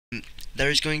There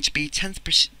is going to be 10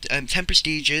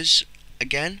 prestiges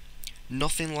again.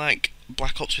 Nothing like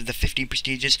Black Ops with the 15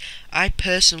 prestiges. I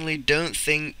personally don't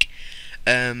think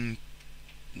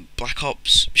Black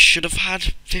Ops should have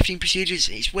had 15 prestiges.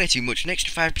 It's way too much. An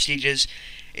extra 5 prestiges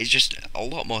is just a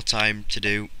lot more time to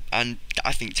do, and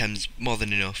I think 10's more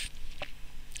than enough.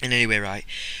 And anyway, right.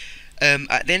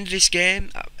 At the end of this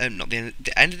game, not the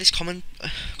end of this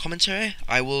commentary,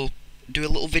 I will do a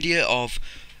little video of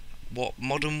what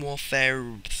Modern Warfare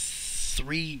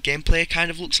 3 gameplay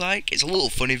kind of looks like. It's a little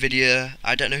funny video.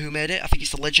 I don't know who made it. I think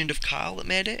it's the Legend of Carl that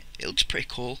made it. It looks pretty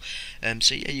cool.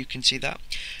 So yeah, you can see that.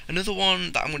 Another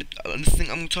thing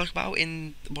I'm going to talk about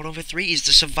in Modern Warfare 3 is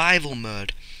the survival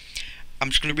mode. I'm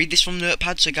just going to read this from the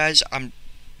notepad. So guys, I'm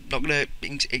not going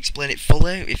to explain it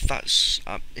fully. If that's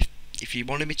if you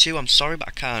wanted me to, I'm sorry, but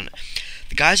I can't.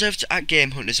 The guys over at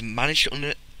Game Hunters have managed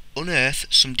to unearth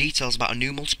some details about a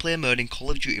new multiplayer mode in Call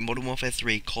of Duty Modern Warfare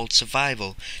 3 called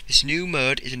Survival. This new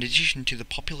mode is an addition to the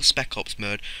popular Spec Ops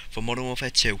mode for Modern Warfare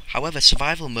 2. However,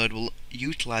 Survival mode will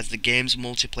utilise the game's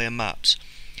multiplayer maps.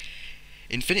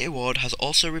 Infinity Ward has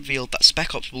also revealed that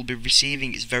Spec Ops will be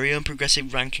receiving its very own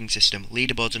progressive ranking system,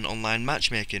 leaderboards and online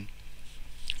matchmaking,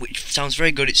 which sounds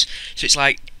very good. It's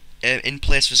like in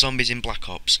place for zombies in Black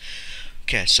Ops.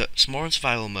 Okay, so it's more on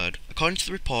survival mode. According to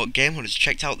the report, Game Hunters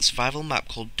checked out the survival map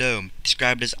called Dome,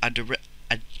 described as a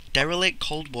derelict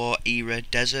Cold War era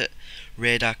desert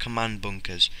radar command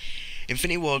bunkers.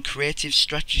 Infinity Ward creative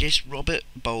strategist Robert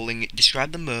Bowling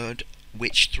described the mode,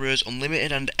 which throws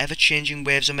unlimited and ever-changing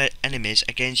waves of enemies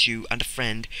against you and a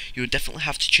friend. You will definitely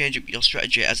have to change up your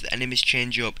strategy as the enemies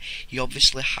change up. He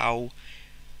obviously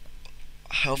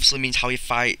means how you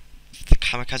fight the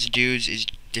kamikaze dudes is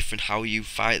different how you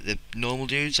fight the normal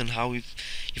dudes and how you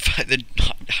fight the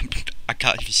I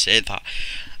can't even say that.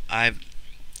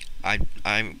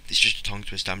 It's just a tongue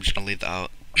twister. I'm just gonna leave that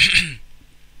out.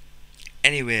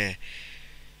 Anyway,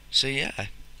 so yeah,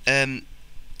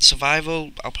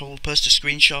 survival. I'll probably post a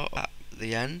screenshot at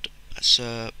the end.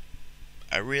 So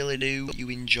I really do you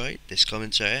enjoyed this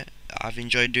commentary. I've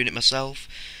enjoyed doing it myself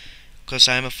because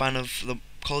I am a fan of the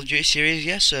Call of Duty series.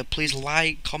 Yes, so please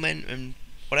like, comment, and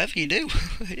whatever you do.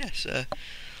 Yes.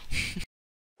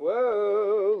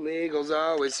 Whoa, legal's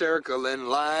always circling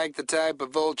like the type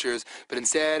of vultures, but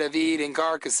instead of eating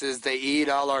carcasses, they eat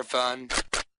all our fun.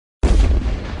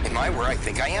 Am I where I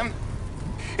think I am?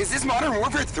 Is this Modern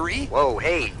Warfare 3? Whoa,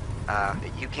 hey,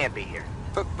 you can't be here.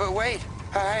 But wait,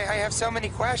 I have so many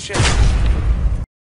questions.